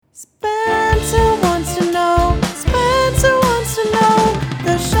Spencer wants to know. Spencer wants to know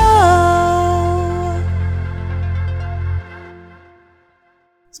the show.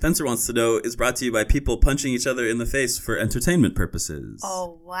 Spencer Wants to Know is brought to you by people punching each other in the face for entertainment purposes.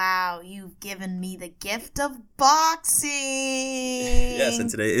 Oh, wow. You've given me the gift of boxing. Yes, and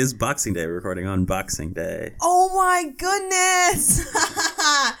today is Boxing Day. We're recording on Boxing Day. Oh, my goodness.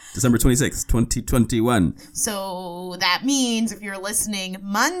 December 26th, 2021. So that means if you're listening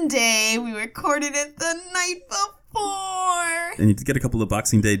Monday, we recorded it the night before. And you did get a couple of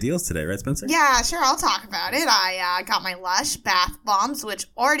Boxing Day deals today, right, Spencer? Yeah, sure, I'll talk about it. I got my Lush bath bombs, which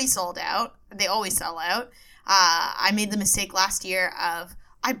already sold out. They always sell out. I made the mistake last year of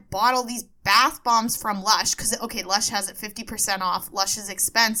I bought all these bath bombs from Lush because, okay, Lush has it 50% off. Lush is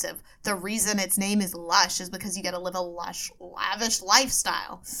expensive. The reason its name is Lush is because you got to live a lush, lavish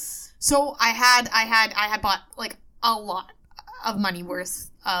lifestyle. So I had bought like a lot of money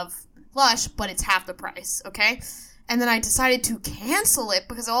worth of Lush, but it's half the price, okay? And then I decided to cancel it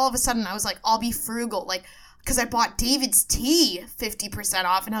because all of a sudden I was like, I'll be frugal, like, because I bought David's tea 50%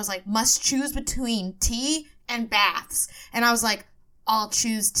 off, and I was like, must choose between tea and baths. And I was like, I'll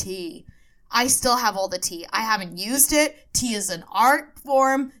choose tea. I still have all the tea. I haven't used it. Tea is an art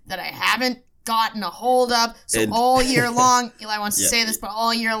form that I haven't gotten a hold of. So all year long, Eli wants to say this, but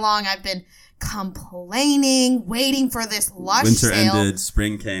all year long I've been complaining, waiting for this Lush Winter sale. ended,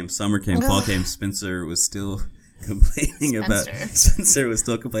 spring came, summer came, fall came. Spencer was still complaining about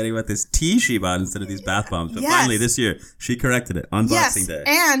this tea she bought instead of these bath bombs. But finally this year, she corrected it on Boxing Day.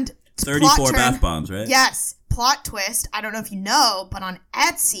 And 34 bath bombs, right? Yes. Plot twist. I don't know if you know, but on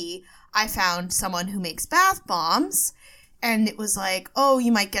Etsy, I found someone who makes bath bombs. And it was like, oh,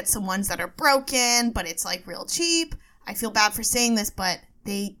 you might get some ones that are broken, but it's like real cheap. I feel bad for saying this, but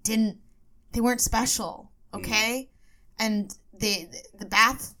they weren't special, okay? And the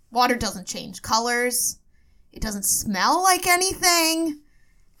bath water doesn't change colors. It doesn't smell like anything.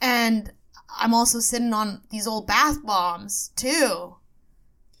 And I'm also sitting on these old bath bombs, too.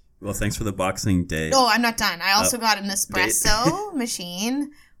 Well, thanks for the Boxing Day. Oh, I'm not done. I also got an espresso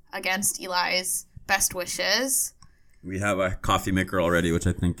machine against Eli's best wishes. We have a coffee maker already, which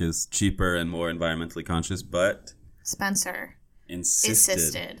I think is cheaper and more environmentally conscious, but Spencer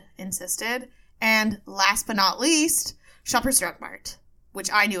insisted. And last but not least, Shoppers Drug Mart,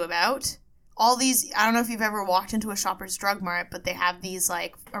 which I knew about. All these, I don't know if you've ever walked into a Shoppers Drug Mart, but they have these,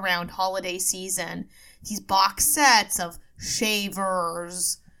 like, around holiday season, these box sets of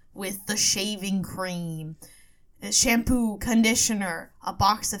shavers with the shaving cream, shampoo, conditioner, a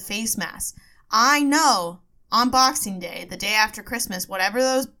box of face masks. I know on Boxing Day, the day after Christmas, whatever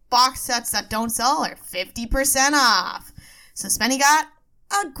those box sets that don't sell are 50% off. So Spenny got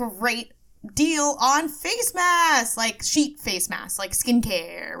a great deal on face masks, like sheet face masks, like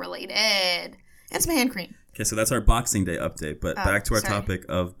skincare related, and some hand cream. Okay, so that's our Boxing Day update. But back to our topic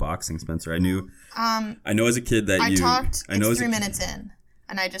of boxing, Spencer. I know as a kid that it's 3 minutes in,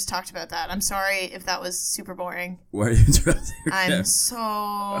 and I just talked about that. I'm sorry if that was super boring. Why are you interrupting? I'm so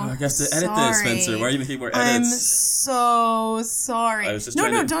I have to edit this, Spencer. Why are you making more edits? I'm so sorry. I was just you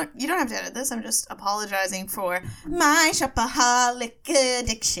don't have to edit this. I'm just apologizing for my shopaholic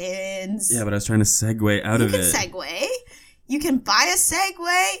addictions. Yeah, but I was trying to segue out of it. You can segue. You can buy a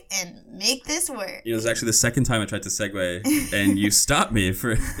Segway and make this work. You know, it's actually the second time I tried to segue, and you stopped me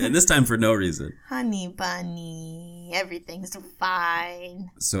and this time for no reason. Honey bunny, everything's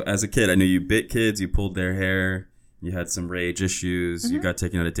fine. So as a kid, I knew you bit kids, you pulled their hair, you had some rage issues, you got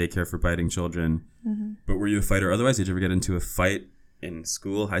taken out of daycare for biting children. But were you a fighter otherwise? Did you ever get into a fight in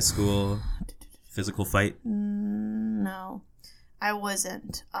school, high school, physical fight? No, I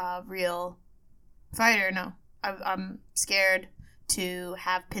wasn't a real fighter, no. I'm scared to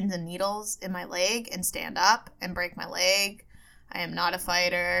have pins and needles in my leg and stand up and break my leg. I am not a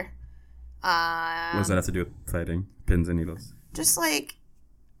fighter. What does that have to do with fighting? Pins and needles? Just like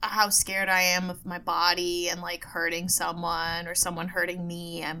how scared I am of my body and like hurting someone or someone hurting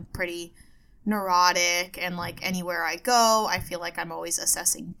me. I'm pretty neurotic, and like anywhere I go, I feel like I'm always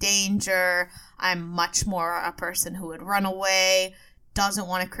assessing danger. I'm much more a person who would run away. Doesn't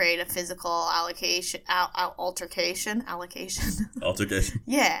want to create a physical altercation.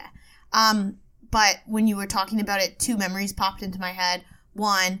 Yeah. But when you were talking about it, two memories popped into my head.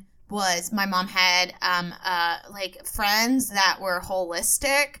 One was my mom had like friends that were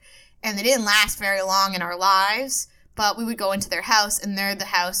holistic, and they didn't last very long in our lives, but we would go into their house, and they're the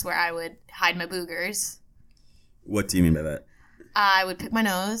house where I would hide my boogers. What do you mean by that? I would pick my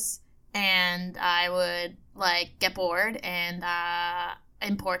nose, and I would like get bored, and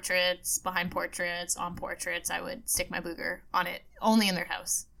in portraits, behind portraits, on portraits, I would stick my booger on it, only in their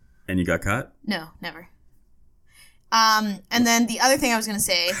house. And you got caught? No, never. And then the other thing I was going to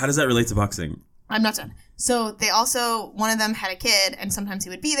say... How does that relate to boxing? I'm not done. So they also, one of them had a kid, and sometimes he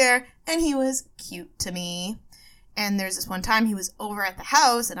would be there, and he was cute to me. And there's this one time he was over at the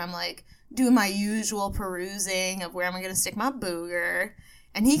house, and I'm like, doing my usual perusing of where am I going to stick my booger.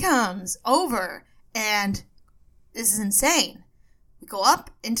 And he comes over, and this is insane. We go up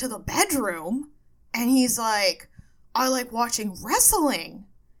into the bedroom, and he's like, I like watching wrestling.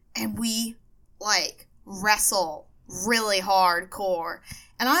 And we, like, wrestle really hardcore.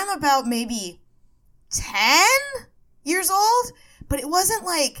 And I'm about maybe 10 years old, but it wasn't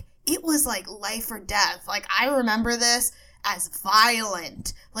like, it was like life or death. Like, I remember this as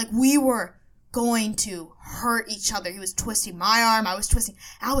violent. Like, we were going to hurt each other. He was twisting my arm. I was twisting.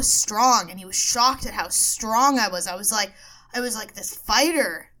 I was strong, and he was shocked at how strong I was. I was like this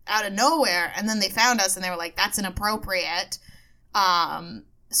fighter out of nowhere. And then they found us, and they were like, that's inappropriate.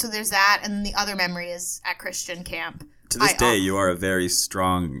 So there's that. And then the other memory is at Christian camp. To this day, you are a very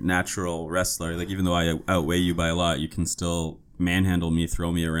strong, natural wrestler. Like, even though I outweigh you by a lot, you can still manhandle me, throw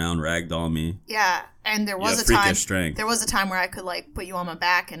me around, ragdoll me. Yeah, and there was a time. Strength. There was a time where I could like put you on my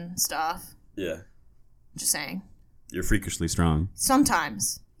back and stuff. Yeah. Just saying. You're freakishly strong.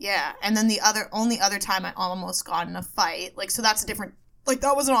 Sometimes, yeah. And then the only other time I almost got in a fight. Like, so that's a different. Like,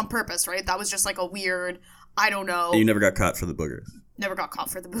 that wasn't on purpose, right? That was just like a weird. I don't know. And you never got caught for the boogers. Never got caught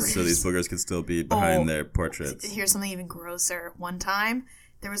for the boogers. So these boogers could still be behind their portraits. Here's something even grosser. One time,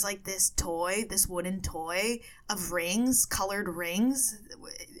 there was like this wooden toy of rings, colored rings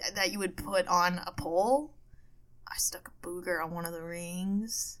that you would put on a pole. I stuck a booger on one of the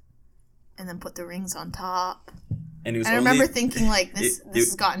rings and then put the rings on top. And I remember thinking like, this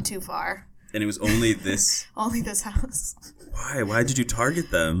has gotten too far. And it was only this... only this house. Why? Why did you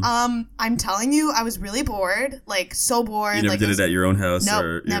target them? I'm telling you, I was really bored. Like, so bored. You never did it at your own house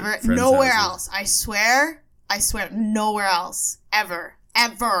or never. Nowhere else. I swear, nowhere else. Ever.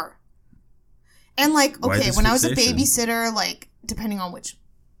 And, like, okay, when I was a babysitter, like, depending on which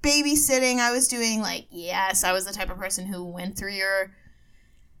babysitting I was doing, like, yes, I was the type of person who went through your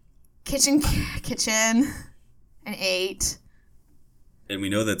kitchen and ate. And we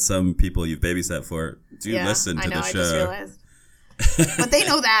know that some people you've babysat for do listen to the show. I just realized. But they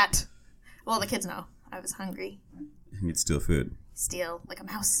know that. Well, the kids know. I was hungry. You'd steal food. Steal, like a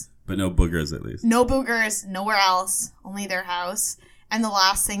mouse. But no boogers, at least. No boogers, nowhere else. Only their house. And the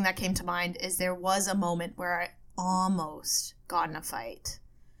last thing that came to mind is there was a moment where I almost got in a fight.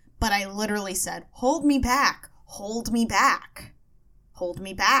 But I literally said, hold me back. Hold me back. Hold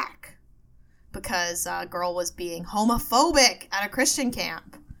me back. Because a girl was being homophobic at a Christian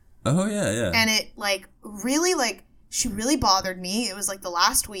camp. Oh, yeah. And it, like, really, like, she really bothered me. It was, like, the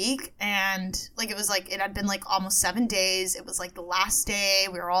last week, and, like, it was, like, it had been, like, almost 7 days. It was, like, the last day.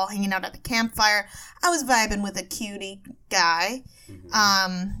 We were all hanging out at the campfire. I was vibing with a cutie guy.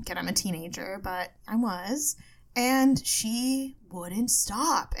 Again, I'm a teenager, but I was. And she wouldn't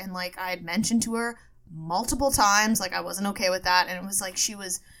stop. And, like, I had mentioned to her multiple times, like, I wasn't okay with that. And it was, like,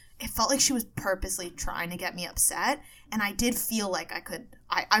 it felt like she was purposely trying to get me upset. And I did feel like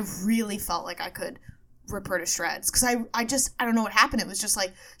I really felt like I could rip her to shreds. Because I don't know what happened. It was just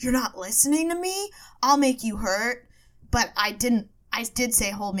like, you're not listening to me? I'll make you hurt. But I did say,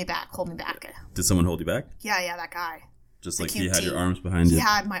 hold me back. Did someone hold you back? Yeah, that guy. Just like he had your arms behind you? He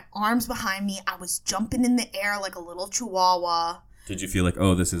had my arms behind me. I was jumping in the air like a little chihuahua. Did you feel like,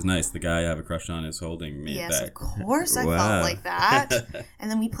 oh, this is nice, the guy I have a crush on is holding me back? Yes, of course I felt like that.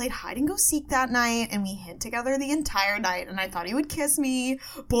 And then we played hide and go seek that night, and we hid together the entire night, and I thought he would kiss me,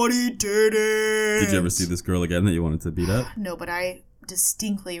 but he didn't. Did you ever see this girl again that you wanted to beat up? No, but I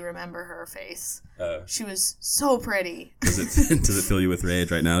distinctly remember her face. She was so pretty. Does it fill you with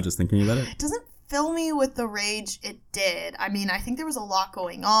rage right now just thinking about it? It doesn't fill me with the rage it did. I mean, I think there was a lot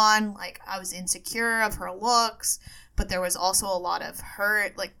going on. Like, I was insecure of her looks, but there was also a lot of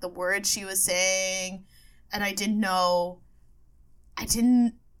hurt, like the words she was saying, and I didn't know how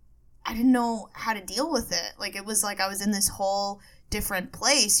to deal with it. Like, it was like I was in this whole different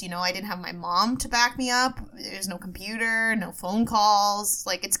place, you know. I didn't have my mom to back me up. There's no computer, no phone calls.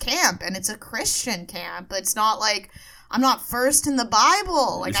 Like, it's camp, and it's a Christian camp. It's not like I'm not first in the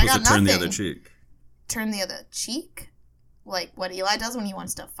Bible. Like, I got nothing. Turn the other cheek. Turn the other cheek? Like what Eli does when he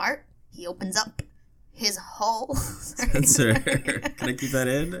wants to fart? He opens up his hole. Spencer, can I keep that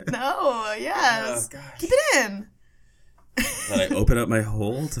in? No, yes. Oh, keep it in. That I open up my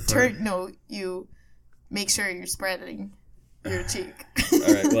hole to fart? You make sure you're spreading your cheek.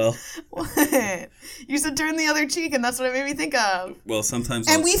 All right, well. What? You said turn the other cheek, and that's what it made me think of. Well, sometimes.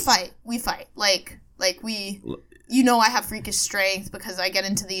 And we fight. Like we. you know I have freakish strength because I get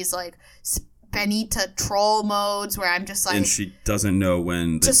into these, like, Benita troll modes where I'm just like... And she doesn't know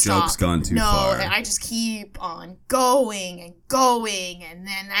when the joke's gone too No, far. and I just keep on going, and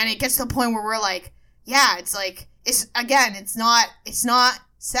then it gets to the point where we're like, yeah, it's like, it's not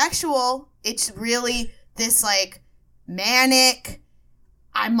sexual. It's really this, like, manic,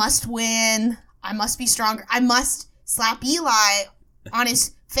 I must win, I must be stronger, I must slap Eli on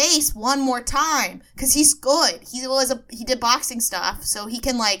his face one more time, because he's good. He did boxing stuff, so he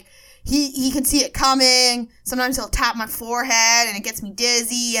can, like, he can see it coming. Sometimes he'll tap my forehead and it gets me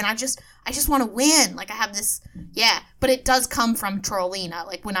dizzy, and I just want to win. Like, I have this, but it does come from Trollina,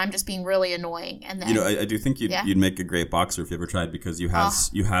 like when I'm just being really annoying. And then, you know, I do think you'd make a great boxer if you ever tried, because you have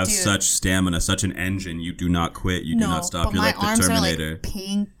dude, such stamina, such an engine. You do not quit. You do not stop. You're like the Terminator. Are like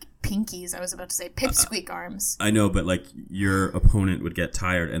pinkies. I was about to say pipsqueak arms. I know, but like your opponent would get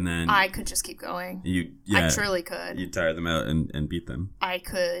tired, and then I could just keep going. I truly could. You'd tire them out and beat them. I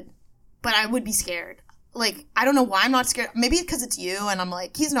could, but I would be scared. Like, I don't know why I'm not scared. Maybe because it's you, and I'm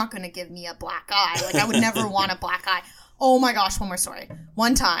like, he's not going to give me a black eye. Like, I would never want a black eye. Oh my gosh, one more story.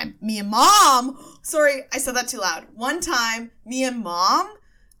 One time, me and Mom... Sorry, I said that too loud. One time, me and Mom,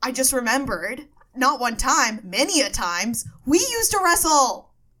 I just remembered, not one time, many a times, we used to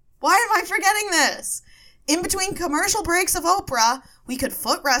wrestle. Why am I forgetting this? In between commercial breaks of Oprah, we could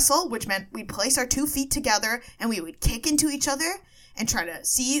foot wrestle, which meant we'd place our 2 feet together, and we would kick into each other and try to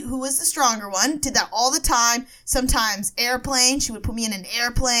see who was the stronger one. Did that all the time. Sometimes airplane. She would put me in an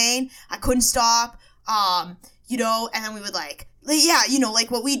airplane. I couldn't stop. You know, and then we would like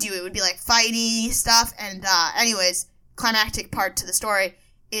what we do. It would be like fighty stuff. And anyways, climactic part to the story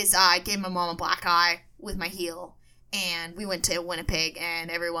is I gave my mom a black eye with my heel. And we went to Winnipeg, and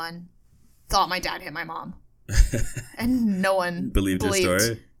everyone thought my dad hit my mom. And no one believed your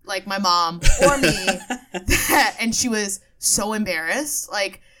story? Like my mom or me. And she was so embarrassed.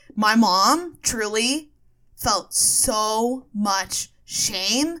 Like, my mom truly felt so much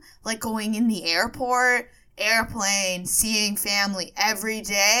shame, like going in the airplane, seeing family every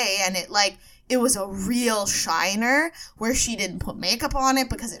day, and it was a real shiner where she didn't put makeup on it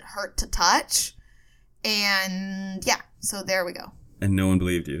because it hurt to touch. And yeah, so there we go. And no one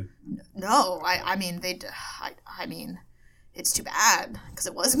believed you? No, I mean, it's too bad because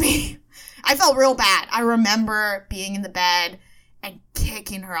it was me. I felt real bad. I remember being in the bed and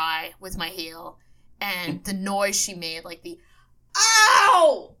kicking her eye with my heel, and the noise she made, like the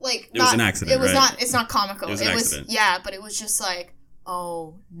ow, like it was an accident. It was right? not. It's not comical. It was an accident. Yeah, but it was just like,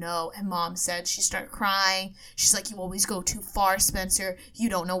 oh no. And Mom said she started crying. She's like, you always go too far, Spencer. You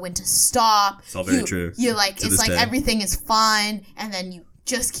don't know when to stop. It's all very true. You like, it's like day. Everything is fun, and then you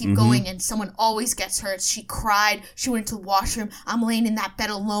just keep going, and someone always gets hurt. She cried. She went to the washroom. I'm laying in that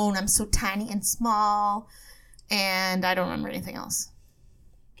bed alone. I'm so tiny and small. And I don't remember anything else.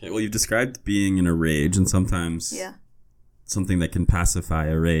 Okay, well, you've described being in a rage, and sometimes something that can pacify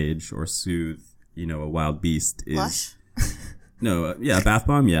a rage or soothe, a wild beast is... Lush? No, a bath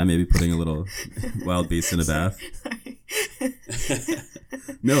bomb. Yeah, maybe putting a little wild beast in a bath.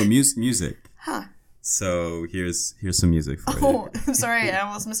 No, music. Huh. So here's some music for you. Oh, I'm sorry, I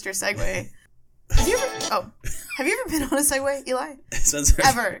almost missed your segue. Have you ever been on a Segway, Eli? Spencer,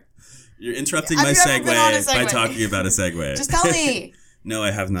 ever? You're interrupting my segue by talking about a Segway. Just tell me. No,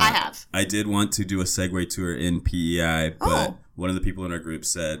 I have not. I have. I did want to do a Segway tour in PEI, but one of the people in our group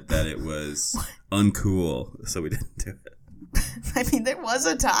said that it was uncool, so we didn't do it. I mean, there was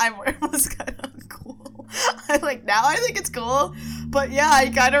a time where it was kind of uncool. Now I think it's cool. But yeah, I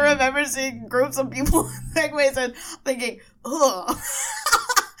kind of remember seeing groups of people in Segways and thinking, ugh.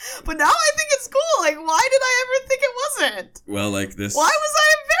 But now I think it's cool. Like, why did I ever think it wasn't? Well, like this... Why was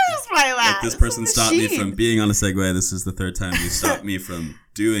I embarrassed by that? Like this person stopped me from being on a Segway. This is the third time you stopped me from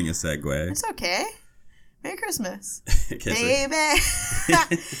doing a Segway. It's okay. Merry Christmas. Okay, baby.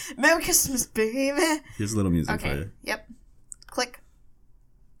 Merry Christmas, baby. Here's a little music for you. Yep. Click.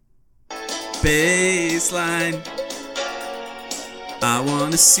 Baseline. I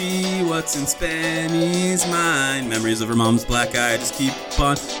wanna see what's in Spenny's mind. Memories of her mom's black eye just keep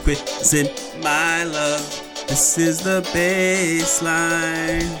on quizzing my love. This is the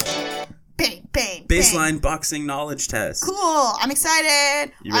baseline. Bang, bang, Baseline bang. Boxing knowledge test. Cool. I'm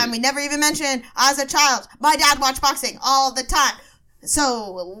excited. We never even mentioned, as a child, my dad watched boxing all the time.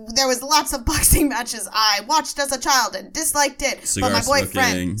 So there was lots of boxing matches I watched as a child and disliked it. Cigar but my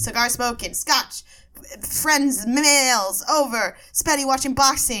boyfriend, smoking. Cigar smoking, scotch, friends, meals, over, Spenny watching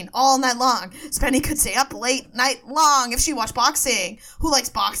boxing all night long. Spenny could stay up late night long if she watched boxing. Who likes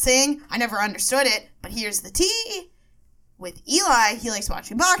boxing? I never understood it, but here's the tea. With Eli, he likes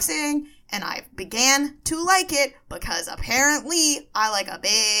watching boxing, And I began to like it because apparently I like a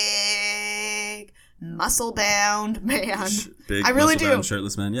big muscle-bound man. Big, I really do.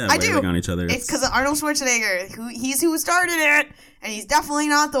 Shirtless man. Yeah, I do. wailing on each other. It's because of Arnold Schwarzenegger. He's who started it, and he's definitely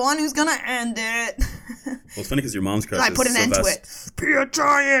not the one who's gonna end it. Well, it's funny because your mom's crush I is put an end to it. Be a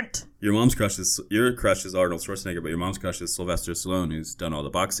giant. Your crush is Arnold Schwarzenegger, but your mom's crush is Sylvester Stallone, who's done all the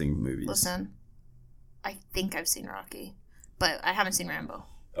boxing movies. Listen, I think I've seen Rocky, but I haven't seen Rambo.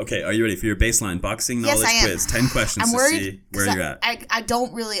 Okay, are you ready for your baseline boxing knowledge quiz? 10 questions I'm to worried see where you're at. I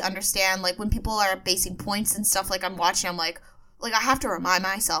don't really understand, like, when people are basing points and stuff, like, I'm watching, I'm like, I have to remind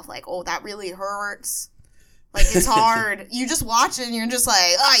myself, like, oh, that really hurts. Like, it's hard. You just watch it and you're just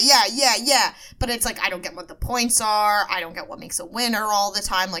like, oh, yeah. But it's like, I don't get what the points are. I don't get what makes a winner all the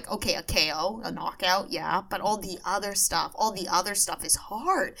time. Like, okay, a KO, a knockout, yeah. But all the other stuff is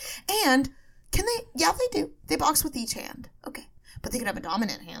hard. And can they? Yeah, they do. They box with each hand. Okay. But they could have a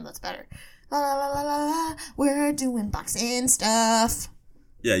dominant hand. That's better. La, la, la, la, la. We're doing boxing stuff.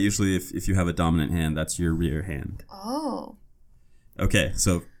 Yeah, usually if you have a dominant hand, that's your rear hand. Oh. Okay,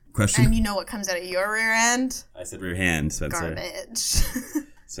 so question. And you know what comes out of your rear end? I said rear hand, Spencer. Garbage.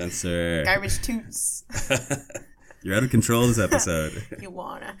 Spencer. Garbage toots. You're out of control this episode. You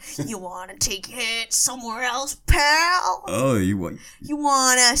wanna take your hit somewhere else, pal? Oh, you want? You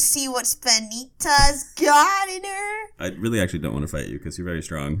wanna see what Spanita's got in her? I really actually don't want to fight you because you're very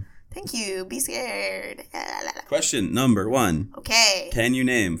strong. Thank you. Be scared. Question number 1. Okay. Can you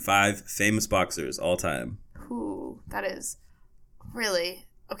name 5 famous boxers all time? Ooh, that is really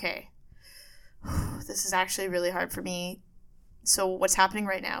okay. This is actually really hard for me. So what's happening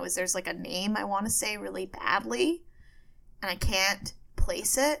right now is there's like a name I want to say really badly, and I can't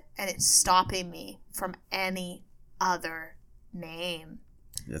place it, and it's stopping me from any other name.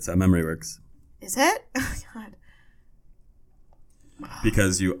 That's how memory works. Is it? Oh, God.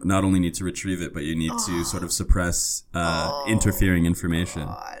 Because you not only need to retrieve it, but you need to sort of suppress interfering information.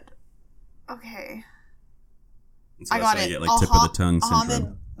 God. Okay. So I got that's how it. you get like tip of the tongue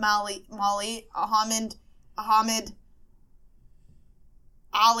syndrome. Ahmed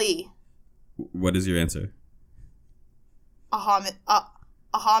Ali. What is your answer? Ahmed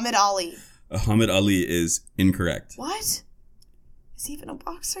Ali. Ahmed Ali is incorrect. What? Is he even a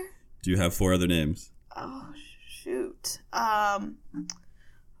boxer? Do you have 4 other names? Oh, shoot. Ahmed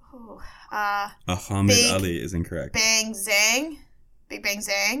Big Ali is incorrect. Bang Zhang. Big Bang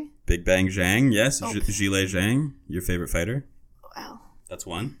Zhang. Big Bang Zhang, yes. Zhilei Zhang, your favorite fighter. Well. That's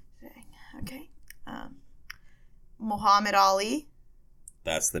 1. Zhang. Okay. Muhammad Ali.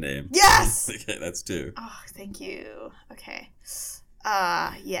 That's the name. Yes! Okay, that's 2. Oh, thank you. Okay.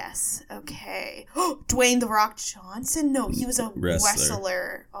 Yes. Okay. Dwayne The Rock Johnson? No, he was a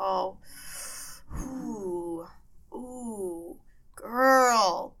wrestler. Oh. Ooh.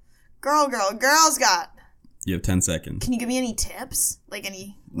 Girls got. You have 10 seconds. Can you give me any tips? Like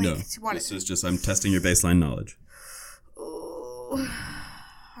any? No. This is just, I'm testing your baseline knowledge. Ooh.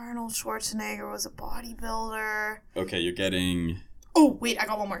 Arnold Schwarzenegger was a bodybuilder. Okay, you're getting... Oh, wait, I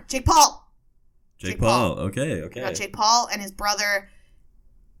got one more. Jake Paul. Jake Paul. Okay. I got Jake Paul and his brother,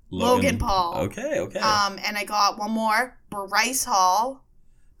 Logan Paul. Okay. And I got one more. Bryce Hall.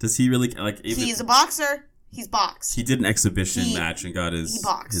 Does he really, like... He's a boxer. He's boxed. He did an exhibition match and got his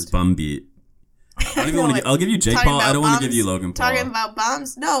bum beat. I don't even No, want to. I'll give you Jake Paul. I don't want to give you Logan Paul. Talking about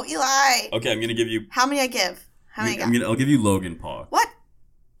bums? No, Eli. Okay, I'm gonna give you. How many I give? How many I got? I'll give you Logan Paul. What?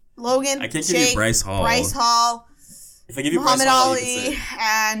 Logan. I can't Jake, give you Bryce Hall. Bryce Hall. If I give you Muhammad Bryce Hall, Ali, you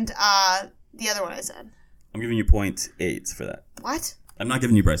and the other one I said. I'm giving you 0.8 for that. What? I'm not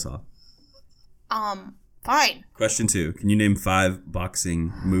giving you Bryce Hall. Fine. Question 2. Can you name 5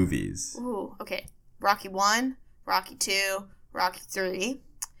 boxing movies? Ooh, okay. Rocky 1, Rocky 2, Rocky 3.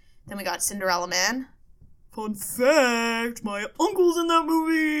 Then we got Cinderella Man. Fun fact, my uncle's in that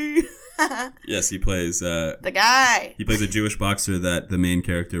movie. Yes, he plays... the guy. He plays a Jewish boxer that the main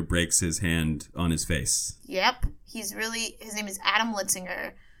character breaks his hand on his face. Yep. His name is Adam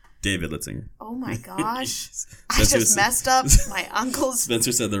Litzinger. David Litzinger. Oh my gosh. I just messed up my uncle's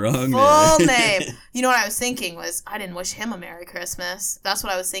Spencer said the wrong full name. You know what I was thinking was, I didn't wish him a Merry Christmas. That's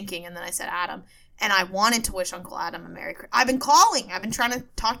what I was thinking, and then I said Adam. And I wanted to wish Uncle Adam a Merry Christmas. I've been calling. I've been trying to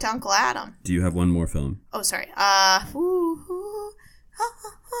talk to Uncle Adam. Do you have one more film? Oh, sorry.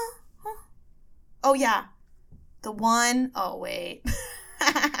 Oh, yeah. The one... Oh, wait.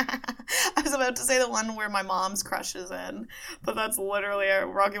 I was about to say the one where my mom's crush is in. But that's literally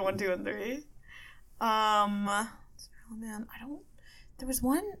Rocky 1, 2, and 3. Man, I don't... There was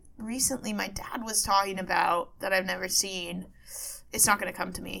one recently my dad was talking about that I've never seen. It's not going to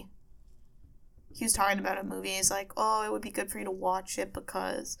come to me. He was talking about a movie. He's like, oh, it would be good for you to watch it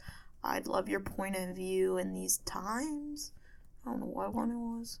because I'd love your point of view in these times. I don't know what one it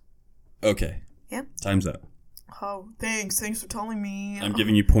was. Okay. Yep. Time's up. Oh, thanks. Thanks for telling me. I'm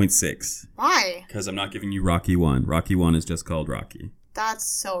giving you 0.6. Why? Because I'm not giving you Rocky 1. Rocky 1 is just called Rocky. That's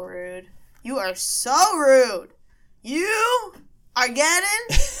so rude. You are so rude. You are getting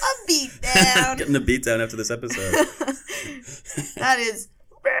a beat down. Getting a beat down after this episode. That is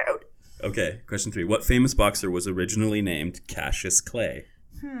rude. Okay, question 3. What famous boxer was originally named Cassius Clay?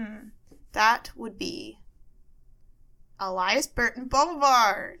 That would be Elias Burton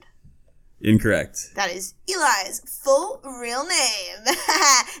Boulevard. Incorrect. That is Eli's full real name.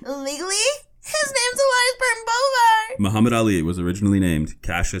 Legally, his name's Elias Burton Boulevard. Muhammad Ali was originally named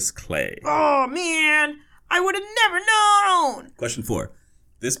Cassius Clay. Oh, man. I would have never known. Question 4.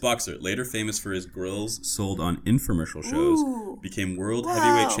 This boxer, later famous for his grills sold on infomercial shows, Ooh. became world Wow.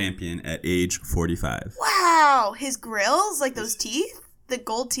 heavyweight champion at age 45. Wow. His grills? Like those teeth? The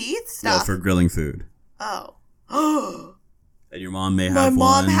gold teeth Yeah, stuff? for grilling food. Oh. Oh. And your mom may My have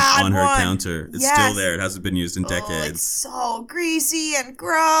mom one had on her one. counter. It's Yes. still there. It hasn't been used in Oh, decades. it's so greasy and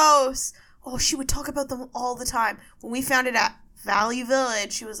gross. Oh, she would talk about them all the time. When we found it at Value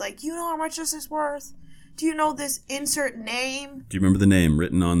Village, she was like, you know how much this is worth? Do you know this insert name? Do you remember the name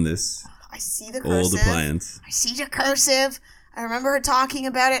written on this I see the old cursive. appliance? I see the cursive. I remember her talking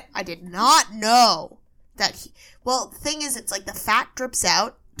about it. I did not know that he... Well, the thing is, it's like the fat drips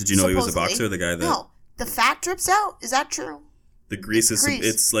out. Did you know he was a supposedly. boxer? The guy that... No, the fat drips out. Is that true? The grease is... grease.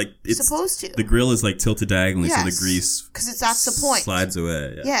 It's like... It's Supposed to. The grill is like tilted diagonally, so Yes, the grease... because that's the point. Slides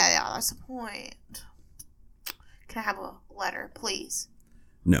away. Yeah. Yeah, that's the point. Can I have a letter, please?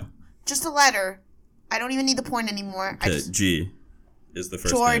 No. Just a letter. I don't even need the point anymore. I Okay, just... G is the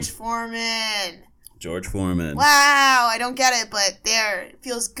first George name. Foreman. George Foreman. Wow, I don't get it, but there. It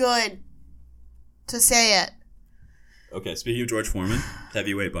feels good to say it. Okay, speaking of George Foreman,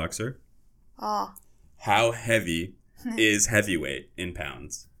 heavyweight boxer. Oh, How heavy is heavyweight in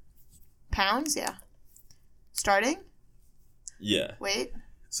pounds? pounds? Yeah. Starting? Yeah. Wait.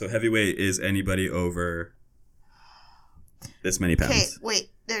 So heavyweight is anybody over this many pounds. Okay,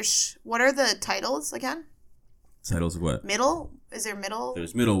 wait. There's... What are the titles again? Titles of what? Middle? Is there middle?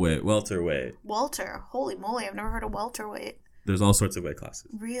 There's middleweight, welterweight. Welter. Holy moly, I've never heard of welterweight. There's all sorts of weight classes.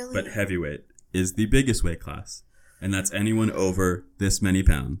 Really? But heavyweight is the biggest weight class. And that's anyone over this many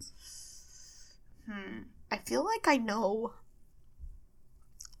pounds. I feel like I know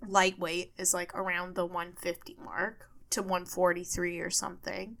lightweight is like around the 150 mark to 143 or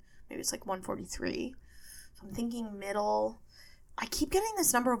something. Maybe it's like 143. So I'm thinking middle. I keep getting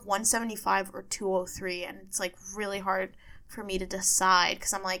this number of 175 or 203, and it's like really hard for me to decide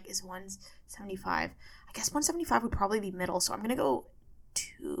because I'm like, is 175? I guess 175 would probably be middle, so I'm going to go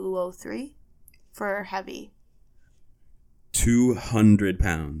 203 for heavy. 200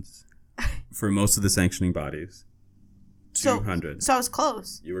 pounds for most of the sanctioning bodies. 200. So I was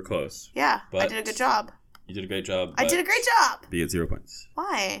close. You were close. Yeah, I But- did a good job. You did a great job. I did a great job. Be at 0 points.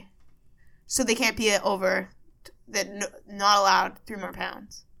 Why? So they can't be over, not allowed 3 more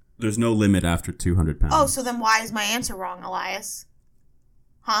pounds. There's no limit after 200 pounds. Oh, so then why is my answer wrong, Elias?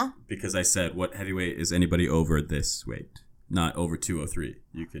 Huh? Because I said what heavyweight is anybody over this weight, not over 203.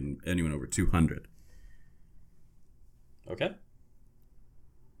 You can anyone over 200. Okay.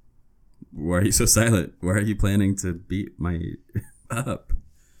 Why are you so silent? Why are you planning to beat my up?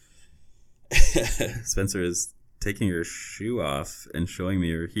 Spencer is taking her shoe off and showing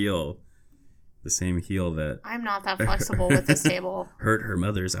me her heel. The same heel that I'm not that flexible with this table. hurt her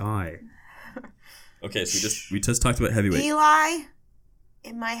mother's eye. Okay, so we just talked about heavyweight. Eli,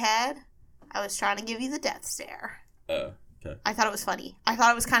 in my head, I was trying to give you the death stare. Oh, okay. I thought it was funny. I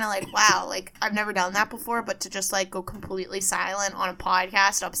thought it was kind of like, wow, like, I've never done that before, but to just, like, go completely silent on a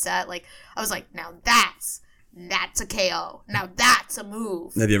podcast, upset, like, I was like, now that's a KO. Now that's a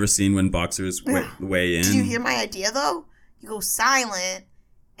move. Have you ever seen when boxers weigh in? Did you hear my idea, though? You go silent,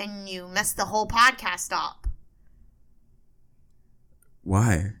 and you mess the whole podcast up.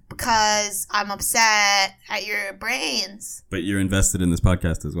 Why? Because I'm upset at your brains. But you're invested in this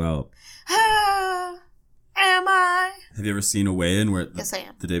podcast as well. Am I? Have you ever seen a weigh-in where Yes, I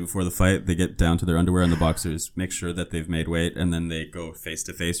am. the day before the fight, they get down to their underwear and the boxers make sure that they've made weight, and then they go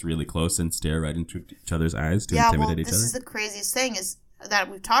face-to-face really close and stare right into each other's eyes to intimidate each this other? is the craziest thing is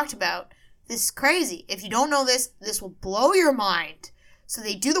that we've talked about. This is crazy. If you don't know this, this will blow your mind. So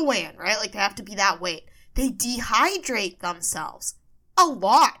they do the weigh-in, right? Like, they have to be that weight. They dehydrate themselves a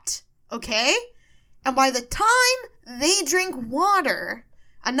lot, okay? And by the time they drink water,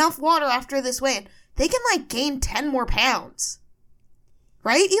 enough water after this weigh-in, they can, like, gain 10 more pounds.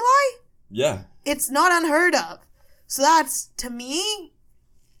 Right, Eli? Yeah. It's not unheard of. So that's, to me,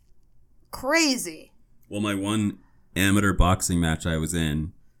 Crazy. Well, my one amateur boxing match I was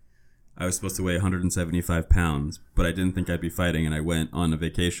in, I was supposed to weigh 175 pounds, but I didn't think I'd be fighting, and I went on a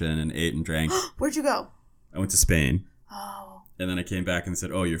vacation and ate and drank. Where'd you go? I went to Spain. Oh. And then I came back and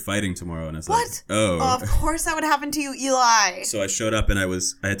said, "Oh, you're fighting tomorrow." And I was What? like, "Oh." Of course that would happen to you, Eli. So I showed up and I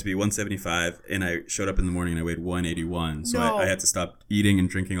had to be 175, and I showed up in the morning and I weighed 181. So No. I had to stop eating and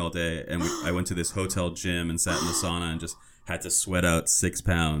drinking all day, and I went to this hotel gym and sat in the sauna and just had to sweat out 6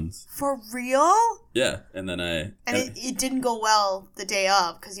 pounds. For real? Yeah, and then And it didn't go well the day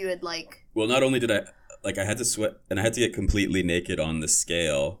of because you had well, not only did I had to sweat, and I had to get completely naked on the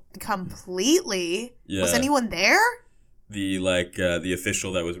scale. Completely? Yeah. Was anyone there? The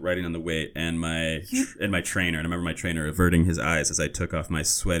official that was writing on the weight and my trainer, and I remember my trainer averting his eyes as I took off my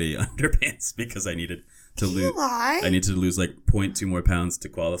sweaty underpants because I needed to lose. Eli? I needed to lose 0.2 more pounds to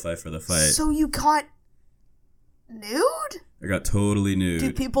qualify for the fight. So you got nude? I got totally nude.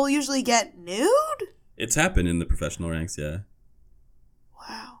 Do people usually get nude? It's happened in the professional ranks, yeah.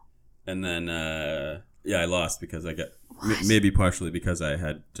 Wow. And then, I lost because I got maybe partially because I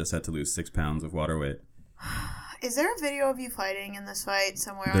had to lose 6 pounds of water weight. Is there a video of you fighting in this fight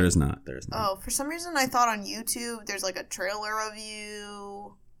somewhere? There is not. Oh, for some reason I thought on YouTube there's a trailer of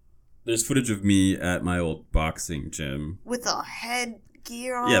you. There's footage of me at my old boxing gym. With a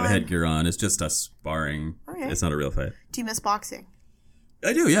headgear on? Yeah, the headgear on. It's just us sparring. Okay. It's not a real fight. Do you miss boxing?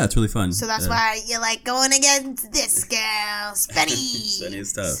 I do, yeah. It's really fun. So that's why you like going against this girl, Spenny. Spenny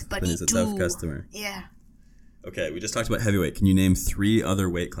is tough. Spenny's a tough customer. Yeah. Okay, we just talked about heavyweight. Can you name 3 other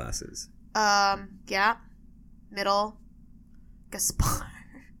weight classes? Yeah. Middle. Gaspar.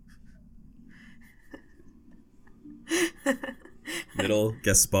 Middle,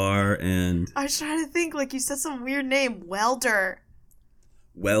 Gaspar, and... I was trying to think, you said some weird name. Welder.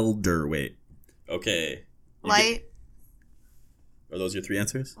 Welterweight. Okay. Light. Are those your 3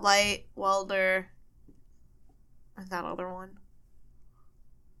 answers? Light, welder, and that other one.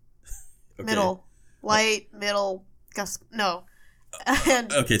 Okay. Middle. Light, middle, no.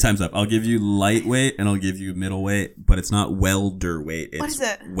 And Okay, time's up. I'll give you lightweight and I'll give you middleweight, but it's not welterweight. It's What is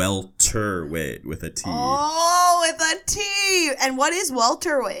it? welterweight with a T. Oh, with a T. And what is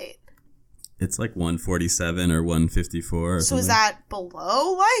welterweight? It's 147 or 154 or So something. is that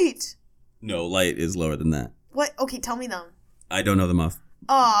below light? No, light is lower than that. What? Okay, tell me them. I don't know them off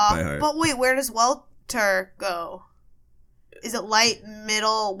by heart. But wait, where does welter go? Is it light,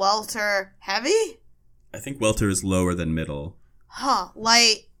 middle, welter, heavy? I think welter is lower than middle. Huh.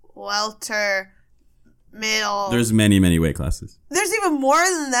 Light, welter, middle. There's many, many weight classes. There's even more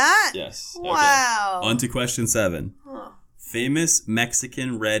than that? Yes. Wow. Okay. On to question 7. Huh. Famous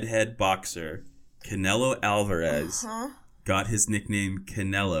Mexican redhead boxer Canelo Alvarez got his nickname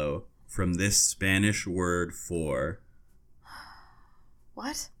Canelo from this Spanish word for...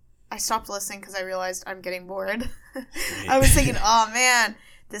 What? I stopped listening because I realized I'm getting bored. I was thinking, oh man,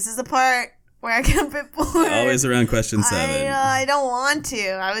 this is the part where I get a bit bored. Always around question 7. I don't want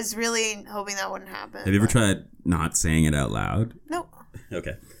to. I was really hoping that wouldn't happen. Have you ever tried not saying it out loud? Nope.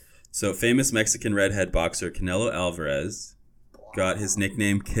 Okay. So, famous Mexican redhead boxer Canelo Alvarez got his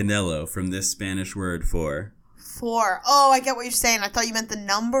nickname Canelo from this Spanish word for... 4. Oh, I get what you're saying. I thought you meant the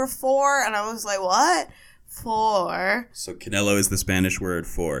number 4, and I was like, what? 4. So, Canelo is the Spanish word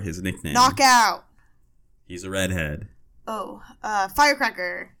for his nickname. Knockout. He's a redhead. Oh,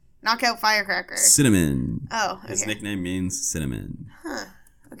 firecracker. Knockout firecracker. Cinnamon. Oh, okay. His nickname means cinnamon. Huh.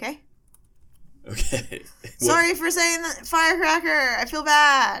 Okay. Okay. Sorry for saying that, firecracker. I feel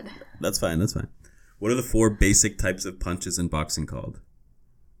bad. That's fine. What are the 4 basic types of punches in boxing called?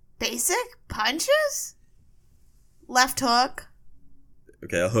 Basic punches? Left hook.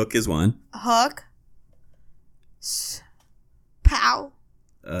 Okay, a hook is one. A hook. Pow.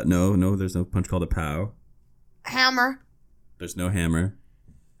 No, there's no punch called a pow. Hammer. There's no hammer.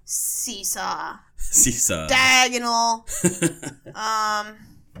 Seesaw. Seesaw. Diagonal.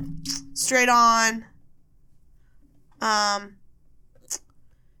 Straight on.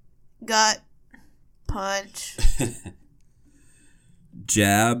 Gut. Punch.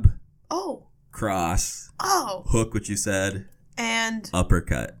 Jab. Oh. Cross. Oh. Hook, which you said. And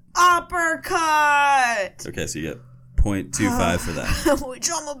Uppercut. uppercut. Okay, so you get 0.25 for that. Which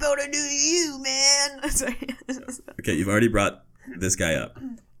I'm about to do to you, man. Sorry. Okay, you've already brought this guy up.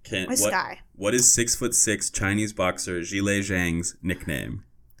 This guy. What is 6'6" Chinese boxer Zhilei Zhang's nickname?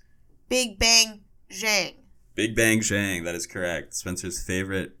 Big Bang Zhang. Big Bang Zhang, that is correct. Spencer's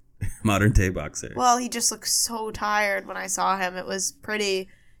favorite modern day boxer. Well, he just looked so tired when I saw him. It was pretty.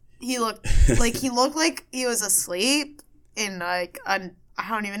 He looked like he was asleep in I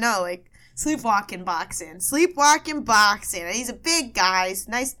don't even know, Sleepwalking boxing. Sleepwalking boxing. He's a big guy. He's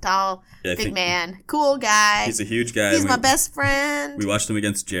a nice, tall, big man. Cool guy. He's a huge guy. He's my best friend. We watched him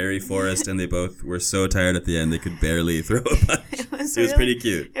against Jerry Forrest, and they both were so tired at the end they could barely throw a punch. It was pretty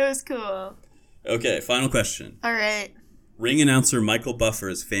cute. It was cool. Okay, final question. All right. Ring announcer Michael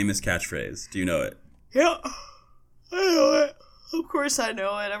Buffer's famous catchphrase. Do you know it? Yeah, I know it. Of course I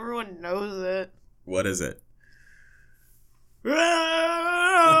know it. Everyone knows it. What is it? Okay,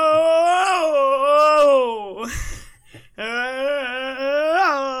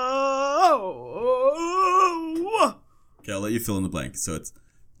 I'll let you fill in the blank. So it's,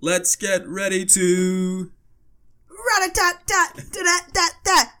 let's get ready to...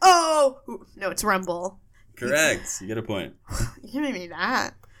 Rat-a-tat-tat-tat-tat-tat. Oh! No, it's Rumble. Correct. You get a point. You giving me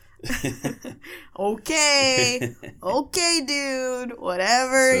that. Okay, dude.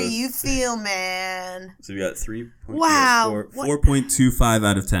 Whatever you feel, man. So we got 4.25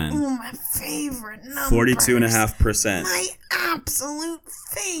 out of 10. Oh, my favorite number. 42.5%. My absolute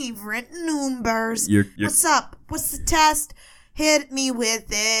favorite numbers. You're What's up? What's the test? Hit me with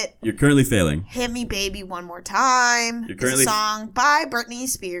it. You're currently failing. Hit me, baby, one more time. It's a song by Britney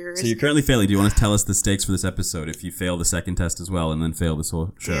Spears. So you're currently failing. Do you want to tell us the stakes for this episode if you fail the second test as well and then fail this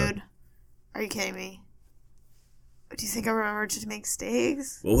whole show? Dude, are you kidding me? Do you think I remember to make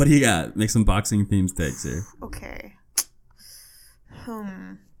stakes? Well, what do you got? Make some boxing themed stakes here. Okay.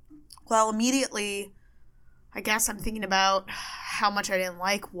 Well, immediately, I guess I'm thinking about how much I didn't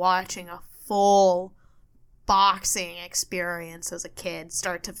like watching a full boxing experience as a kid,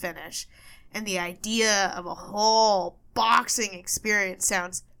 start to finish. And the idea of a whole boxing experience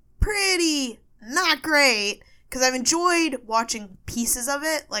sounds pretty not great, because I've enjoyed watching pieces of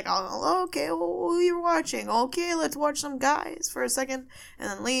it. Like, okay, what are you watching? Okay, let's watch some guys for a second and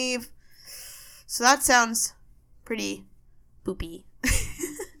then leave. So that sounds pretty boopy.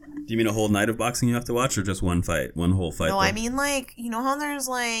 Do you mean a whole night of boxing you have to watch, or just one fight? One whole fight? No, I mean, like, you know how there's,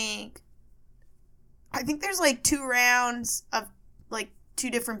 like, I think there's, like, 2 rounds of, like, 2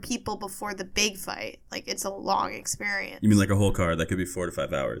 different people before the big fight. Like, it's a long experience. You mean like a whole card? That could be 4 to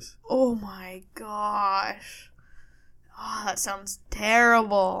 5 hours. Oh, my gosh. Oh, that sounds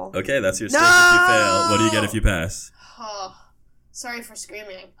terrible. Okay, that's your stake if you fail. What do you get if you pass? Oh, sorry for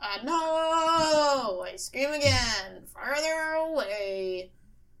screaming. No! I scream again. Farther away.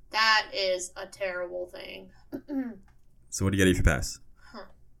 That is a terrible thing. So what do you get if you pass?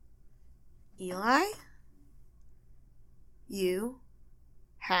 Eli? You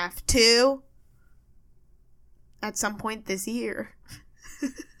have to, at some point this year,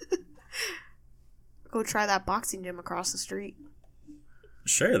 go try that boxing gym across the street.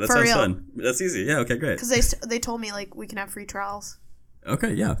 Sure, that sounds fun. That's easy. Yeah, okay, great. Because they told me, like, we can have free trials.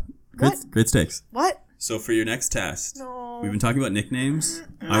 Okay, yeah. Great stakes. What? So for your next test, no. We've been talking about nicknames.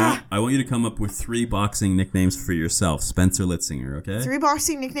 I want you to come up with 3 boxing nicknames for yourself, Spencer Litzinger, okay? 3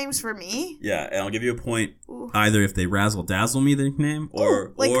 boxing nicknames for me? Yeah, and I'll give you a point either if they razzle-dazzle me, the nickname,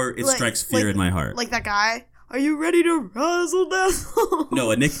 or it strikes fear in my heart. Like that guy? Are you ready to razzle-dazzle?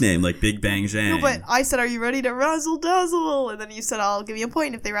 No, a nickname, like Big Bang Zhang. No, but I said, are you ready to razzle-dazzle? And then you said, I'll give you a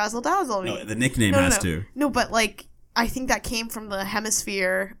point if they razzle-dazzle me. No, the nickname has to. No, but, like, I think that came from the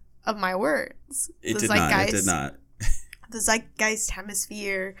hemisphere of my words. It did not. The zeitgeist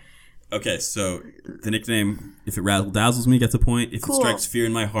hemisphere. Okay, so the nickname, if it razzle-dazzles me, gets a point. If it strikes fear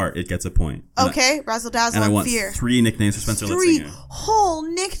in my heart, it gets a point. Okay, razzle-dazzle and fear. And I want 3 nicknames for Spencer Litzinger. 3 whole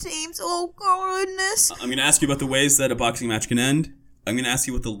nicknames? Oh, goodness. I'm going to ask you about the ways that a boxing match can end. I'm going to ask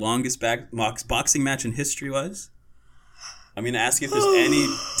you what the longest boxing match in history was. I'm going to ask you if there's any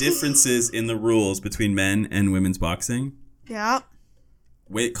differences in the rules between men and women's boxing. Yeah.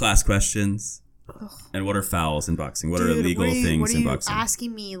 Weight class questions. And what are fouls in boxing? What are illegal things in boxing?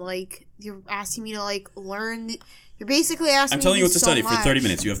 Asking me? Like, you're asking me to, like, learn. You're basically asking me. I'm telling you what to study for 30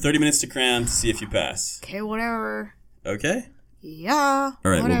 minutes. You have 30 minutes to cram to see if you pass. Okay, whatever. Okay? Yeah.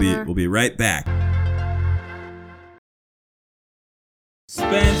 All right, we'll be right back.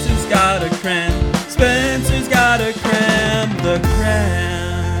 Spencer's got a cram. Spencer's got a cram. The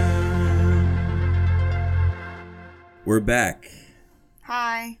cram. We're back.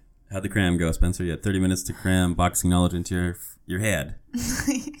 Hi. How'd the cram go, Spencer? You had 30 minutes to cram boxing knowledge into your head.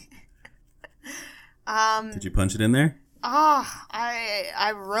 Did you punch it in there?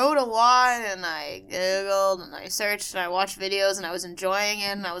 I wrote a lot, and I Googled, and I searched, and I watched videos, and I was enjoying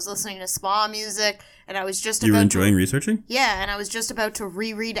it, and I was listening to spa music, and I was just You were enjoying researching? Yeah, and I was just about to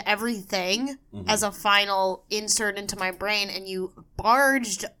reread everything as a final insert into my brain, and you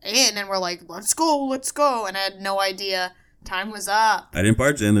barged in and were like, let's go, and I had no idea. Time was up. I didn't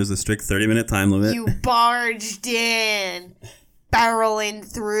barge in. There's a strict 30-minute time limit. You barged in. barreling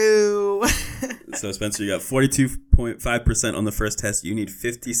through. So, Spencer, you got 42.5% on the first test. You need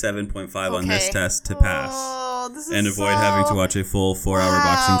 57.5 on this test to pass. Oh, this is and avoid having to watch a full 4-hour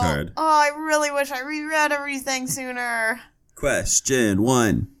boxing card. Oh, I really wish I reread everything sooner. Question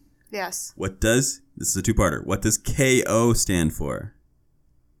 1. Yes. This is a two-parter. What does KO stand for?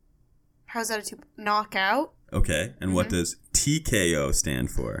 How's that a knockout? Okay. And what does TKO stand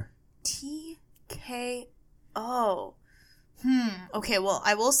for? TKO. Okay, well,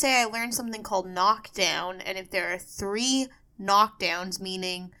 I will say I learned something called knockdown, and if there are 3 knockdowns,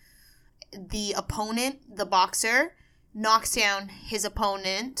 meaning the opponent, the boxer, knocks down his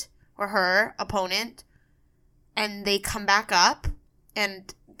opponent or her opponent, and they come back up,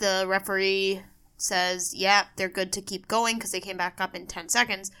 and the referee says, yeah, they're good to keep going because they came back up in 10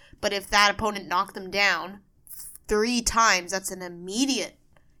 seconds, but if that opponent knocked them down 3 times, that's an immediate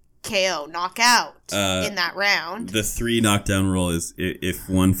KO, knockout in that round. The 3 knockdown rule is if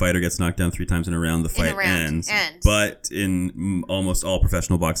one fighter gets knocked down 3 times in a round, the fight ends. But in almost all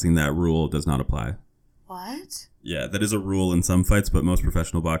professional boxing, that rule does not apply. What? Yeah, that is a rule in some fights, but most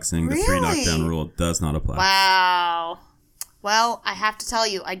professional boxing, the 3 knockdown rule does not apply. Wow. Well, I have to tell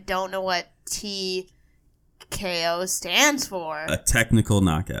you, I don't know what TKO stands for. A technical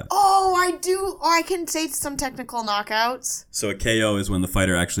knockout. Oh, I do. Oh, I can say some technical knockouts. So a KO is when the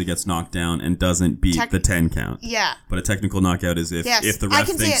fighter actually gets knocked down and doesn't beat the 10 count. Yeah. But a technical knockout is if the ref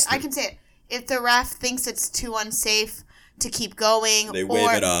thinks... I can say it. If the ref thinks it's too unsafe to keep going. They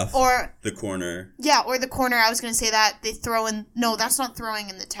wave it off. Or the corner. Yeah, or the corner. I was going to say that. They throw in... No, that's not throwing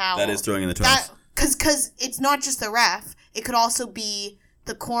in the towel. That is throwing in the towel. Because it's not just the ref. It could also be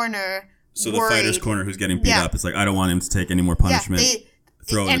the corner... So the fighter's corner who's getting beat up, it's like, I don't want him to take any more punishment.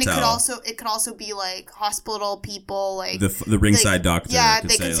 Throw in the towel. It could also be like hospital people, like the ringside doctor. Yeah,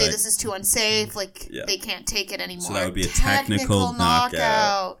 they could say this is too unsafe. Like they can't take it anymore. So that would be a technical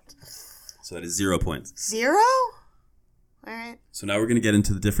knockout. So that is 0 points. 0? All right. So now we're going to get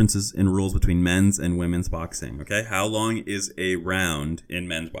into the differences in rules between men's and women's boxing. Okay, how long is a round in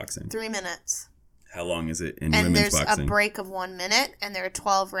men's boxing? 3 minutes. How long is it in women's boxing? And there's a break of 1 minute, and there are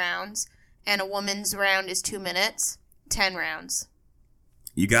 12 rounds. And a woman's round is 2 minutes, 10 rounds.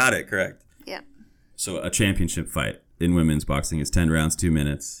 You got it, correct. Yeah. So a championship fight in women's boxing is 10 rounds, 2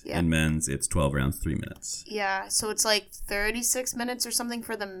 minutes. Yeah. In men's, it's 12 rounds, 3 minutes. Yeah, so it's like 36 minutes or something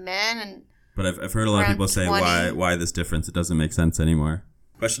for the men. But I've heard a lot of people say, 20. why this difference? It doesn't make sense anymore.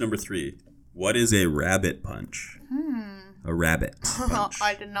 Question number 3. What is a rabbit punch? A rabbit punch.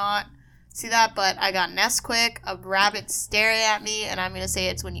 I did not see that, but I got Nesquik, a rabbit staring at me, and I'm going to say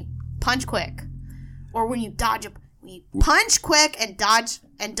it's when you punch quick, or when you punch quick and dodge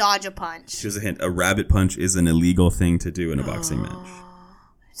a punch. Here's a hint: a rabbit punch is an illegal thing to do in a boxing match.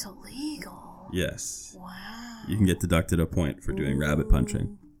 It's illegal. Yes. Wow. You can get deducted a point for doing rabbit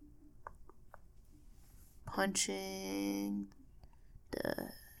punching. Punching the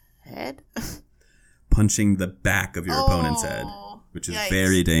head. Punching the back of your opponent's head, which is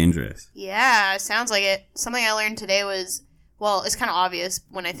very dangerous. Yeah, sounds like it. Something I learned today was. Well, it's kind of obvious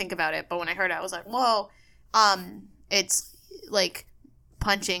when I think about it, but when I heard it, I was like, whoa. It's like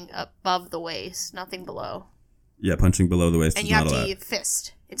punching above the waist, nothing below. Yeah, punching below the waist is not allowed. And you have to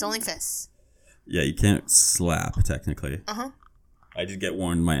fist. It's only fists. Yeah, you can't slap, technically. Uh-huh. I did get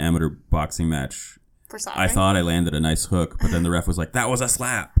warned in my amateur boxing match. For slapping? I thought I landed a nice hook, but then the ref was like, that was a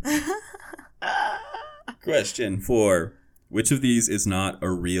slap. Question 4. Which of these is not a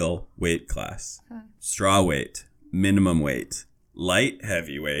real weight class? Straw weight. Minimum weight, light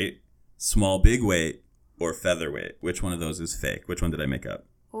heavyweight, small big weight, or featherweight? Which one of those is fake? Which one did I make up?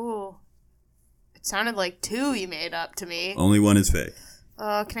 Ooh. It sounded like 2 you made up to me. Only one is fake.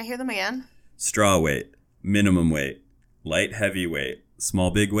 Can I hear them again? Straw weight, minimum weight, light heavyweight,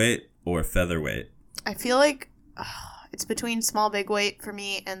 small big weight, or featherweight? I feel like it's between small big weight for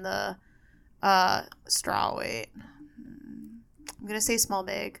me and the straw weight. I'm going to say small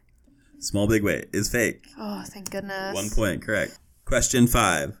big. Small big weight is fake. Oh, thank goodness. 1 point, correct. Question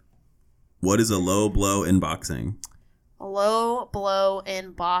 5. What is a low blow in boxing? A low blow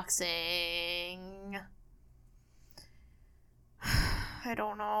in boxing. I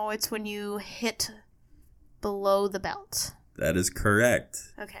don't know. It's when you hit below the belt. That is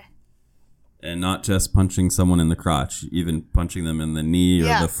correct. Okay. And not just punching someone in the crotch, even punching them in the knee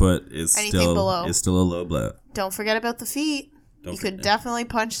or the foot is still a low blow. Don't forget about the feet. You could definitely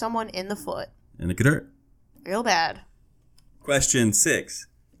punch someone in the foot. And it could hurt. Real bad. Question 6.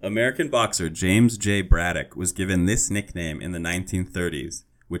 American boxer James J. Braddock was given this nickname in the 1930s,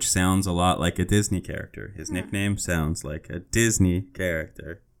 which sounds a lot like a Disney character. His nickname sounds like a Disney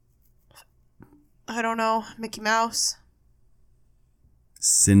character. I don't know. Mickey Mouse?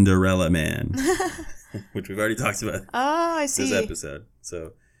 Cinderella Man, which we've already talked about Oh, I see. this episode.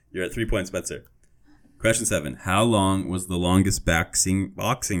 So you're at 3 points, Spencer. Question 7. How long was the longest boxing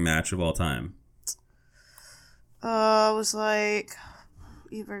match of all time? It was like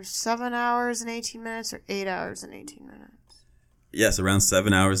either 7 hours and 18 minutes or 8 hours and 18 minutes. Yes, around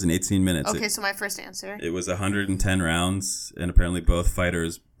 7 hours and 18 minutes. Okay, so my first answer. It was 110 rounds, and apparently both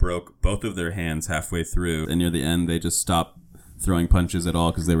fighters broke both of their hands halfway through. And near the end, they just stopped throwing punches at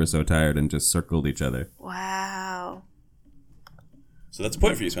all because they were so tired and just circled each other. Wow. So that's a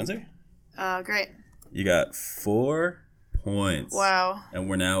point for you, Spencer. Great. You got 4 points. Wow. And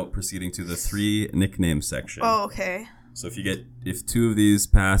we're now proceeding to the 3 nickname section. Oh, okay. So if 2 of these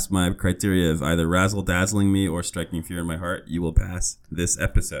pass my criteria of either razzle-dazzling me or striking fear in my heart, you will pass this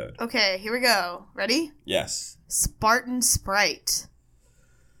episode. Okay, here we go. Ready? Yes. Spartan Sprite.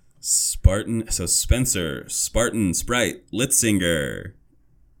 Spencer, Spartan Sprite, Litzinger.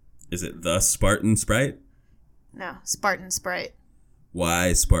 Is it the Spartan Sprite? No, Spartan Sprite.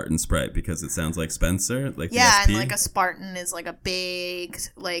 Why Spartan Sprite? Because it sounds like Spencer? Like Yeah, the SP? and like a Spartan is like a big,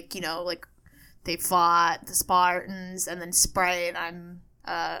 like, like they fought the Spartans, and then Sprite, I'm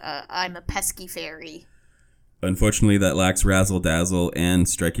a pesky fairy. Unfortunately, that lacks razzle-dazzle and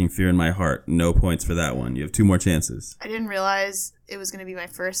striking fear in my heart. No points for that one. You have 2 more chances. I didn't realize it was going to be my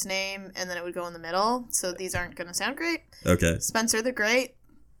first name, and then it would go in the middle, so these aren't going to sound great. Okay. Spencer the Great.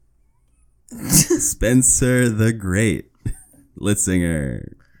 Spencer the Great.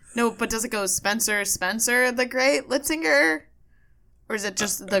 Litzinger. No, but does it go Spencer the Great, Litzinger? Or is it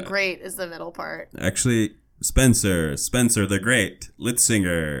just the Great is the middle part? Actually, Spencer the Great,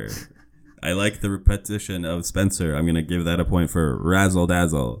 Litzinger. I like the repetition of Spencer. I'm going to give that a point for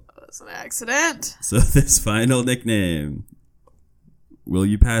razzle-dazzle. That was an accident. So this final nickname. Will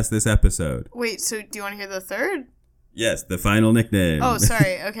you pass this episode? Wait, so do you want to hear the third? Yes, the final nickname. Oh,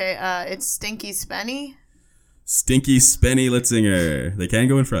 sorry. Okay, it's Stinky Spenny. Stinky Spenny Litzinger. They can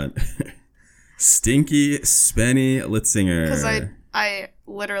go in front. Stinky Spenny Litzinger. Because I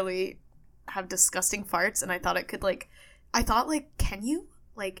literally have disgusting farts, and I thought it could, can you,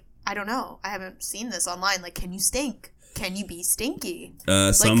 I don't know. I haven't seen this online. Can you stink? Can you be stinky?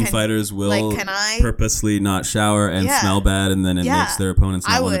 Some fighters will purposely not shower and smell bad, and then it makes their opponents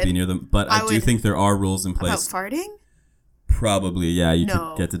not want to be near them. But I do think there are rules in place. About farting? Probably, yeah. You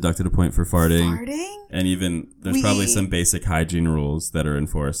could get deducted a point for farting. Farting? And even, there's probably some basic hygiene rules that are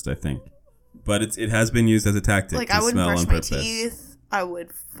enforced, I think. But it has been used as a tactic to I wouldn't smell brush on my purpose. teeth. I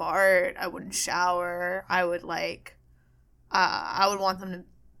would fart. I wouldn't shower. I would, I would want them to...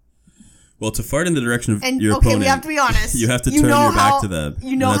 Well, to fart in the direction of your okay, opponent, we have to be honest. You have to turn your back to them.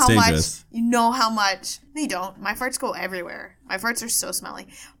 You know that's how dangerous. much. You know how much. No, you don't. My farts go everywhere. My farts are so smelly.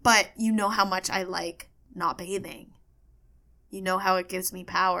 But you know how much I like not bathing. You know how it gives me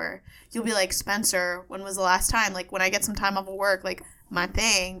power. You'll be like, Spencer, when was the last time? When I get some time off of work, my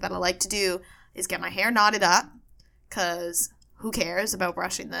thing that I like to do is get my hair knotted up. Because who cares about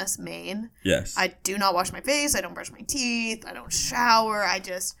brushing this mane? Yes. I do not wash my face. I don't brush my teeth. I don't shower.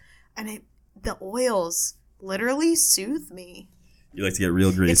 The oils literally soothe me. You like to get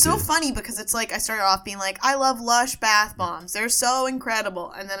real greasy. It's so funny because it's I started off being I love Lush bath bombs. They're so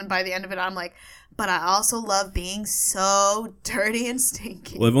incredible. And then by the end of it, I'm but I also love being so dirty and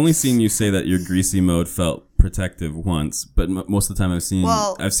stinky. Well, I've only seen you say that your greasy mode felt protective once, but most of the time I've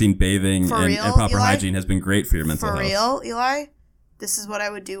seen bathing and proper hygiene has been great for your mental health. For real, Eli? This is what I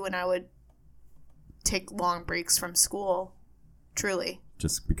would do when I would take long breaks from school. Truly.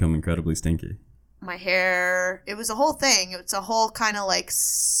 Just become incredibly stinky. My hair, it was a whole thing. It's a whole kind of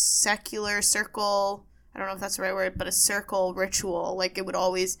secular circle. I don't know if that's the right word, but a circle ritual.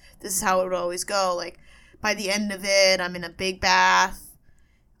 This is how it would always go. By the end of it, I'm in a big bath.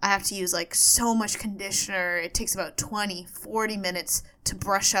 I have to use so much conditioner. It takes about 20, 40 minutes to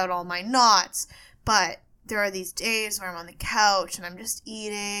brush out all my knots. But there are these days where I'm on the couch and I'm just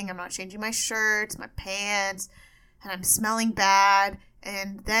eating. I'm not changing my shirts, my pants, and I'm smelling bad.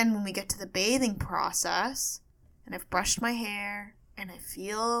 And then when we get to the bathing process, and I've brushed my hair, and I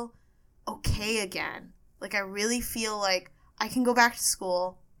feel okay again. I really feel I can go back to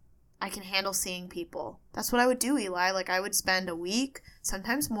school. I can handle seeing people. That's what I would do, Eli. I would spend a week,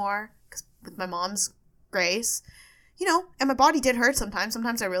 sometimes more, 'cause with my mom's grace. And my body did hurt sometimes.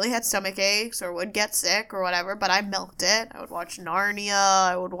 Sometimes I really had stomach aches or would get sick or whatever, but I milked it. I would watch Narnia.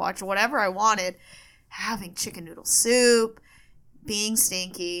 I would watch whatever I wanted. Having chicken noodle soup. Being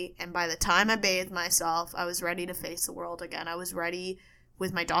stinky, and by the time I bathed myself, I was ready to face the world again. I was ready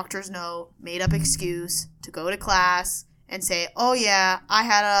with my doctor's note, made up excuse to go to class and say, oh yeah, I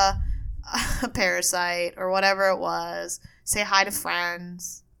had a parasite or whatever it was. say hi to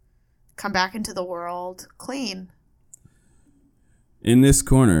friends, come back into the world clean. In this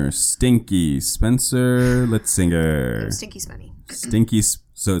corner, Stinky Spencer Litzinger. Stinky Spenny.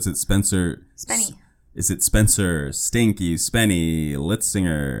 So is it Spencer? Spenny. Is it Spencer Stinky Spenny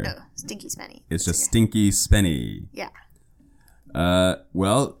Litzinger? No, Stinky Spenny. It's just Stinky Spenny. Yeah.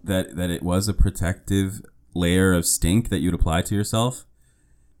 Well, that it was a protective layer of stink that you'd apply to yourself.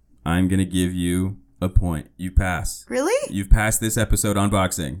 I'm gonna give you a point. You pass. Really? You've passed this episode on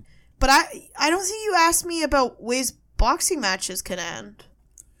boxing. But I don't think you asked me about ways boxing matches can end.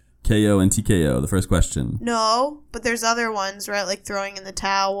 KO and TKO, the first question. No, but there's other ones, right? Like throwing in the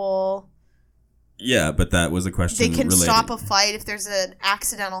towel. Yeah, but that was a question They can related. stop a fight if there's an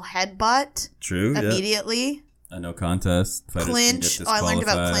accidental headbutt. True, immediately. A no contest. Fighters can Clinch. get Oh, I learned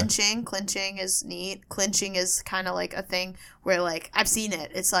about disqualified. clinching. Clinching is neat. Clinching is kind of like a thing where, like, I've seen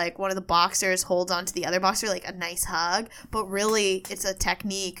it. It's like one of the boxers holds on to the other boxer, like a nice hug. But really, it's a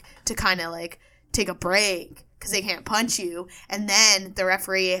technique to kind of, like, take a break because they can't punch you. And then the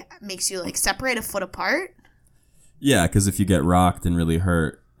referee makes you, like, separate a foot apart. Yeah, because if you get rocked and really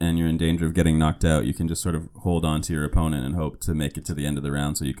hurt and you're in danger of getting knocked out, you can just sort of hold on to your opponent and hope to make it to the end of the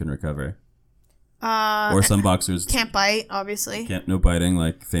round so you can recover. Or some boxers Can't bite, obviously. can't, no biting,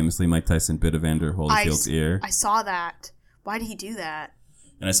 like famously Mike Tyson bit Evander Holyfield's ear. I saw that. Why did he do that?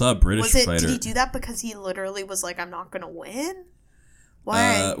 And I saw a British fighter. Did he do that because he literally was like, I'm not going to win?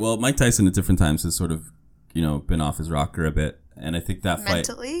 Why? Well, Mike Tyson at different times has sort of, been off his rocker a bit. And I think that fight...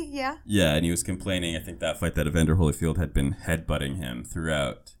 Mentally, yeah. Yeah, and he was complaining, I think that fight that Evander Holyfield had been headbutting him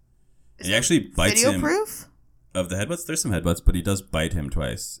throughout. Is He actually bites video him... proof? Of the headbutts, there's some headbutts, but he does bite him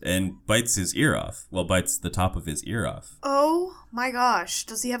twice. And bites his ear off. Well, bites the top of his ear off. Oh my gosh.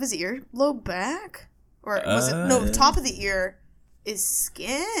 Does he have his earlobe back? Or was it... No, the top of the ear is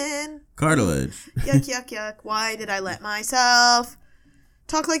skin. Cartilage. Yuck, yuck, yuck. Why did I let myself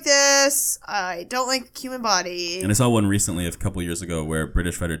talk like this? I don't like the human body. And I saw one recently a couple years ago where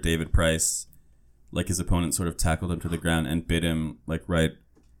British fighter David Price, like his opponent sort of tackled him to the ground and bit him like right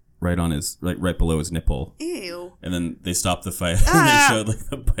on his, right below his nipple. Ew. And then they stopped the fight and they showed like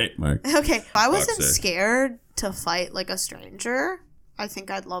the bite mark. Okay, if I wasn't Boxer. scared to fight like a stranger, I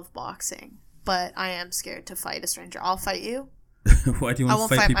think I'd love boxing. But I am scared to fight a stranger. I'll fight you. Why do you I want won't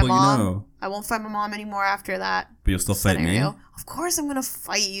to fight fight people my you mom. know? I won't fight my mom anymore after that But you'll still fight me? scenario. Of course I'm going to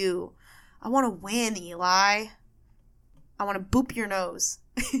fight you. I want to win, Eli. I want to boop your nose.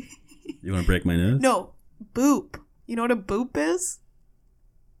 You want to break my nose? No, boop. You know what a boop is?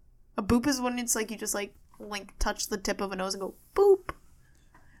 A boop is when it's like you just like touch the tip of a nose and go boop.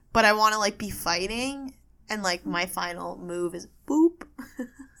 But I want to like be fighting and like my final move is boop.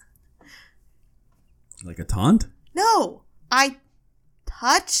 Like a taunt? No, I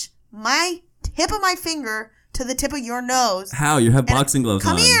touch my tip of my finger to the tip of your nose. How? You have boxing gloves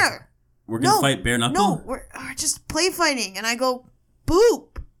Come on. here. We're going to fight bare knuckle? No, we're just play fighting. And I go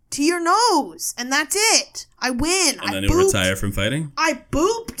boop to your nose. And that's it. I win. And then you'll retire from fighting? I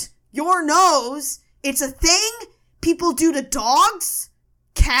booped your nose. It's a thing people do to dogs,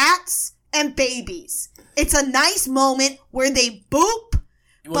 cats, and babies. It's a nice moment where they boop.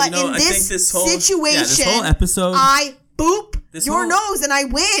 Well, but in this situation, this whole episode, I boop your nose and I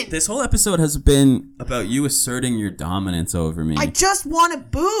win. This whole episode has been about you asserting your dominance over me. I just want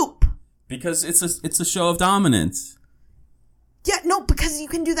to boop. Because it's a show of dominance. Yeah, no, because you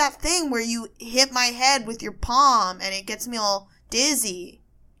can do that thing where you hit my head with your palm and it gets me all dizzy.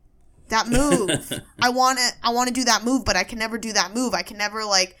 That move. I want to do that move, but I can never do that move. I can never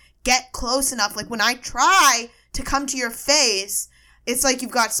like get close enough. Like when I try to come to your face, it's like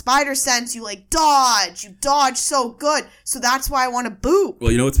you've got spider sense. You like dodge. You dodge so good. So that's why I want to boop.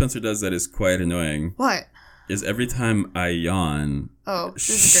 Well, you know what Spencer does that is quite annoying? What? Is every time I yawn, this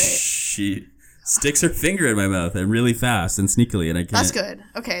is great. She sticks her finger in my mouth and really fast and sneakily, and I can't. That's good.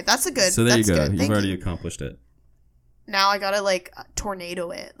 Okay, that's a good. So there that's you go. Good. You've Thank already you. accomplished it. Now I gotta like tornado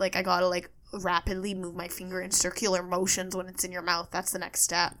it. Like I gotta like rapidly move my finger in circular motions when it's in your mouth. That's the next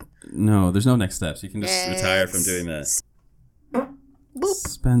step. No, there's no next steps. You can just retire from doing that. Boop.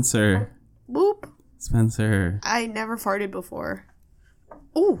 Spencer. Boop. Spencer. I never farted before.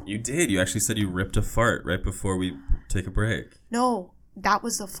 Ooh. You did. You actually said you ripped a fart right before we take a break. No, that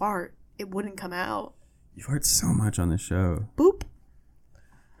was the fart. It wouldn't come out. You fart so much on this show. Boop.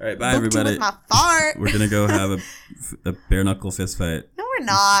 All right, bye, Booped everybody. you with my fart. We're going to go have a bare knuckle fist fight. No, we're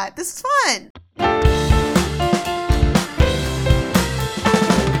not. This is fun.